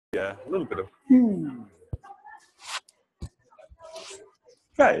Yeah, a little bit of.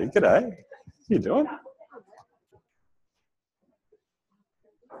 Hey, g'day. How you doing?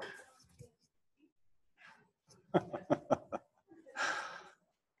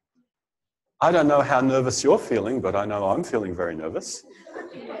 I don't know how nervous you're feeling, but I know I'm feeling very nervous.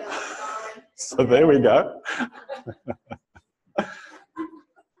 So there we go.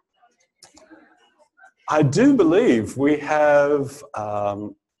 I do believe we have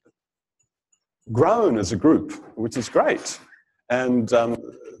grown as a group, which is great. And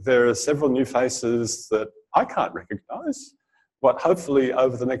there are several new faces that I can't recognize. But hopefully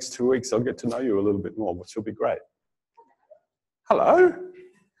over the next 2 weeks, I'll get to know you a little bit more, which will be great. Hello.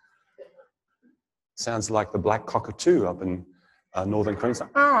 Sounds like the black cockatoo up in northern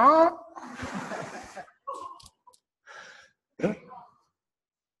Queensland. Ah. Yeah.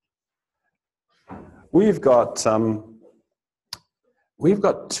 We've got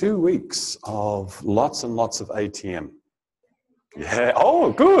 2 weeks of lots and lots of ATM. Yeah.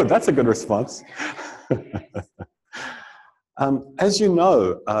 Oh, good. That's a good response. As you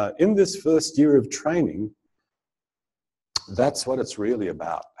know, in this first year of training, that's what it's really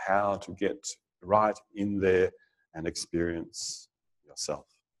about, how to get right in there and experience yourself.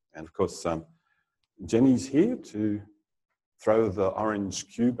 And of course, Jenny's here to throw the orange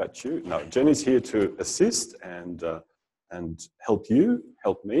cube at you. No, Jenny's here to assist and help you,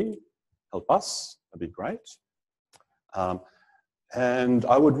 help me, help us. That'd be great. And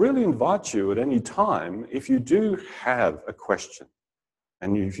I would really invite you at any time, if you do have a question,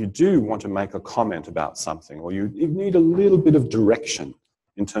 and if you do want to make a comment about something, or you need a little bit of direction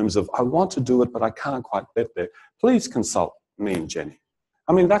in terms of, I want to do it, but I can't quite get there, please consult me and Jenny.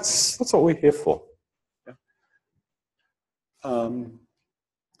 I mean, that's what we're here for. Yeah.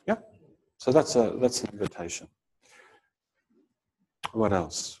 Yeah. So that's an invitation. What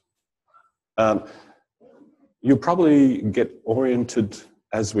else? You'll probably get oriented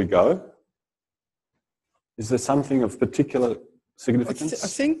as we go. Is there something of particular significance? I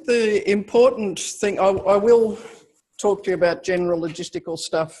think the important thing, I will talk to you about general logistical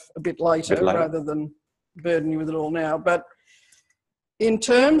stuff a bit later rather than burden you with it all now. But in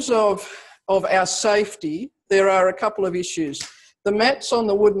terms of our safety, there are a couple of issues. The mats on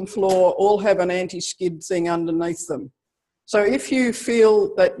the wooden floor all have an anti-skid thing underneath them. So if you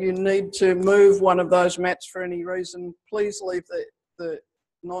feel that you need to move one of those mats for any reason, please leave the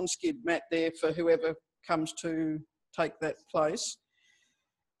non-skid mat there for whoever comes to take that place.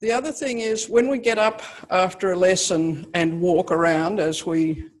 The other thing is, when we get up after a lesson and walk around, as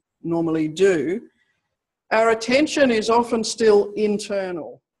we normally do, our attention is often still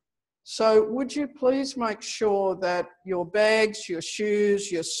internal. So would you please make sure that your bags, your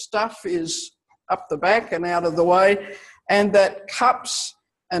shoes, your stuff is up the back and out of the way, and that cups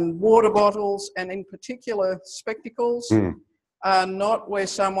and water bottles, and in particular spectacles, are not where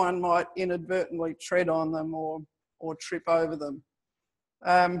someone might inadvertently tread on them or trip over them.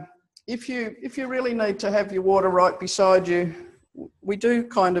 If you really need to have your water right beside you, we do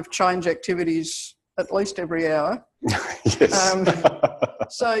kind of change activities at least every hour. Yes.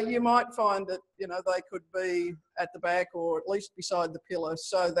 So you might find that, you know, they could be at the back or at least beside the pillar,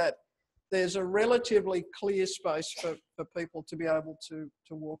 so that there's a relatively clear space for people to be able to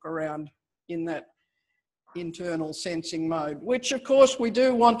walk around in that internal sensing mode, which of course we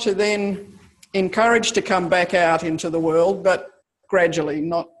do want to then encourage to come back out into the world, but gradually,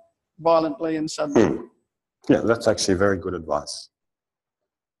 not violently and suddenly. Yeah, that's actually very good advice.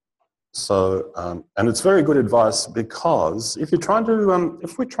 So, and it's very good advice because if you're trying to,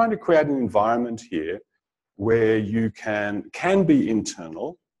 if we're trying to create an environment here where you can be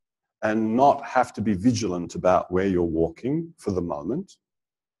internal and not have to be vigilant about where you're walking for the moment,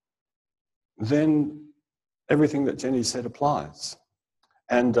 then everything that Jenny said applies.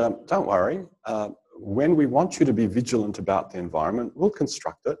 And don't worry, when we want you to be vigilant about the environment, we'll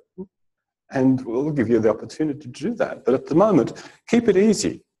construct it and we'll give you the opportunity to do that. But at the moment, keep it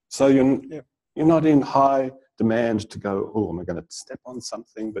easy. So you're not in high demand to go, oh, am I going to step on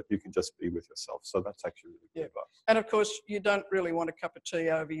something? But you can just be with yourself. So that's actually really good advice. And of course, you don't really want a cup of tea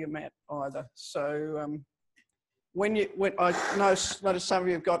over your mat either. So when I notice some of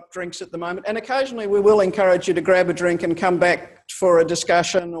you have got drinks at the moment, and occasionally we will encourage you to grab a drink and come back for a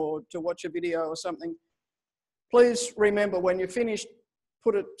discussion or to watch a video or something. Please remember, when you're finished,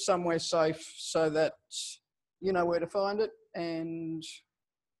 put it somewhere safe so that you know where to find it and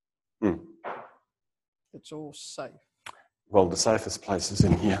it's all safe. Well, the safest place is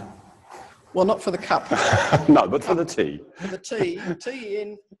in here. Well, not for the cup. No, but for the tea. For the tea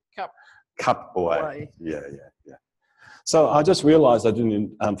in, cup away. Yeah. So I just realised I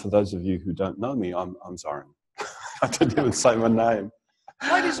didn't, for those of you who don't know me, I'm Zoran. I didn't even say my name.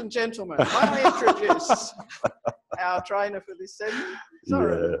 Ladies and gentlemen, may I introduce our trainer for this segment,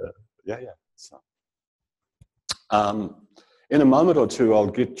 Zoran. Yeah. So, in a moment or two, I'll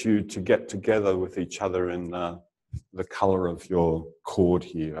get you to get together with each other in the colour of your cord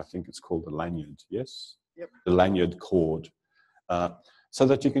here. I think it's called the lanyard, yes? Yep. The lanyard cord. So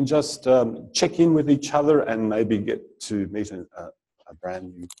that you can just check in with each other and maybe get to meet a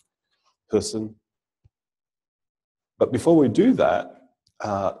brand new person. But before we do that,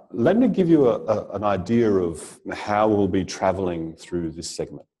 let me give you an idea of how we'll be travelling through this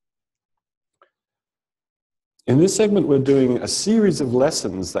segment. In this segment, we're doing a series of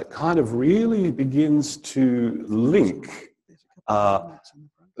lessons that kind of really begins to link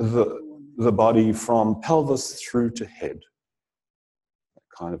the body from pelvis through to head, that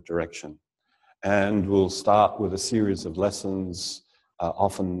kind of direction. And we'll start with a series of lessons,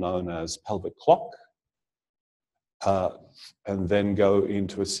 often known as pelvic clock, and then go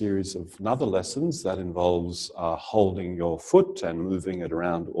into a series of another lessons that involves holding your foot and moving it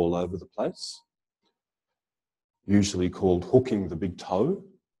around all over the place, usually called hooking the big toe.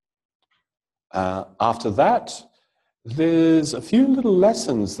 After that, there's a few little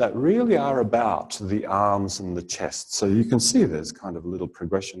lessons that really are about the arms and the chest. So you can see there's kind of a little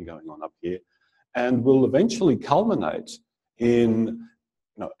progression going on up here, and will eventually culminate in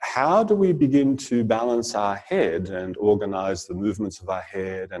how do we begin to balance our head and organize the movements of our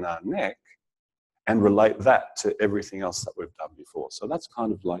head and our neck and relate that to everything else that we've done before. So that's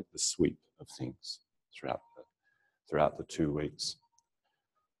kind of like the sweep of things throughout the 2 weeks.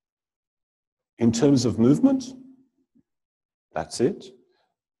 In terms of movement, that's it.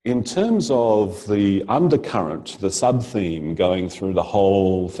 In terms of the undercurrent, the sub-theme going through the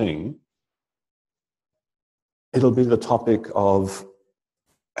whole thing, it'll be the topic of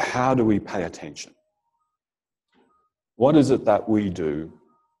how do we pay attention? What is it that we do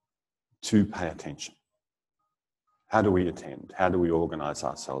to pay attention? How do we attend? How do we organize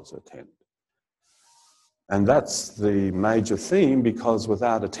ourselves to attend? And that's the major theme, because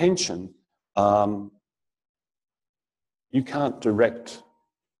without attention, you can't direct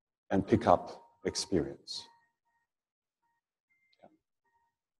and pick up experience.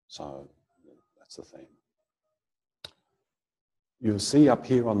 So that's the theme. You'll see up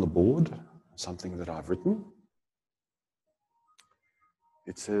here on the board something that I've written.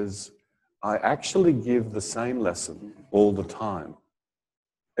 It says, I actually give the same lesson all the time,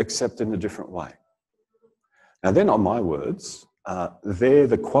 except in a different way. Now, they're not my words. They're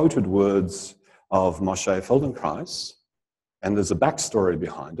the quoted words of Moshe Feldenkrais, and there's a backstory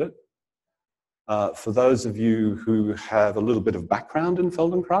behind it. For those of you who have a little bit of background in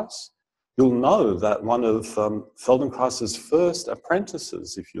Feldenkrais, you'll know that one of Feldenkrais's first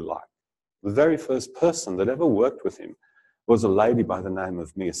apprentices, if you like, the very first person that ever worked with him, was a lady by the name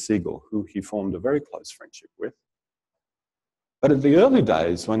of Mia Siegel, who he formed a very close friendship with. But in the early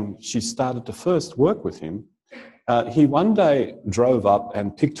days, when she started to first work with him, he one day drove up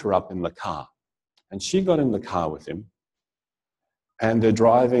and picked her up in the car. And she got in the car with him, and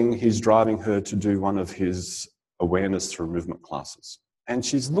he's driving her to do one of his awareness through movement classes. And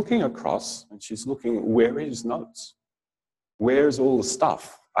she's looking across, and she's looking, where are his notes? Where's all the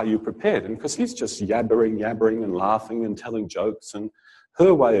stuff? Are you prepared? And because he's just yabbering and laughing and telling jokes, and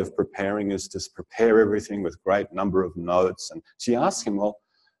her way of preparing is to prepare everything with great number of notes. And she asks him, well,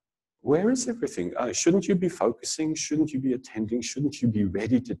 where is everything? Shouldn't you be focusing? Shouldn't you be attending? Shouldn't you be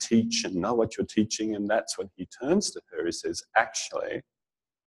ready to teach and know what you're teaching? And that's when he turns to her. He says, actually,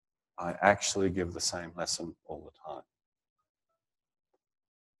 I actually give the same lesson all the time.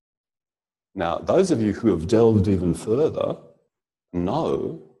 Now, those of you who have delved even further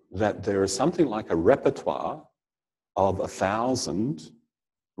know that there is something like a repertoire of 1,000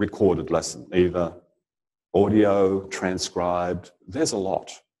 recorded lessons, either audio, transcribed. There's a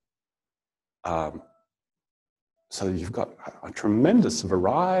lot. So you've got a tremendous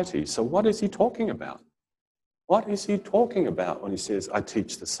variety. So what is he talking about? What is he talking about when he says, I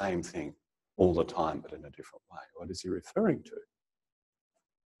teach the same thing all the time, but in a different way? What is he referring to?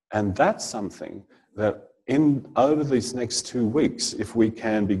 And that's something that over these next 2 weeks, if we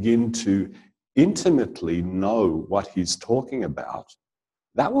can begin to intimately know what he's talking about,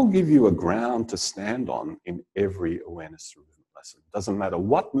 that will give you a ground to stand on in every awareness through movement lesson. It doesn't matter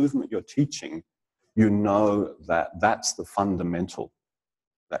what movement you're teaching, you know that that's the fundamental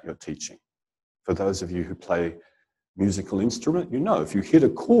that you're teaching. For those of you who play musical instrument, you know if you hit a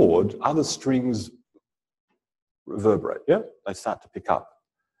chord, other strings reverberate, yeah? They start to pick up.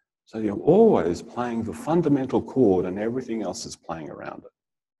 So you're always playing the fundamental chord and everything else is playing around it.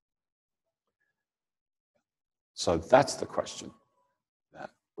 So that's the question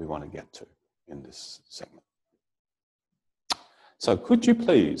that we want to get to in this segment. So could you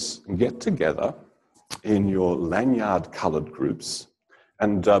please get together in your lanyard coloured groups?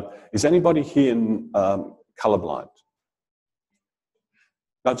 And is anybody here colourblind?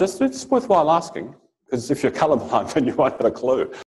 Now, it's worthwhile asking, because if you're colourblind, then you won't have a clue.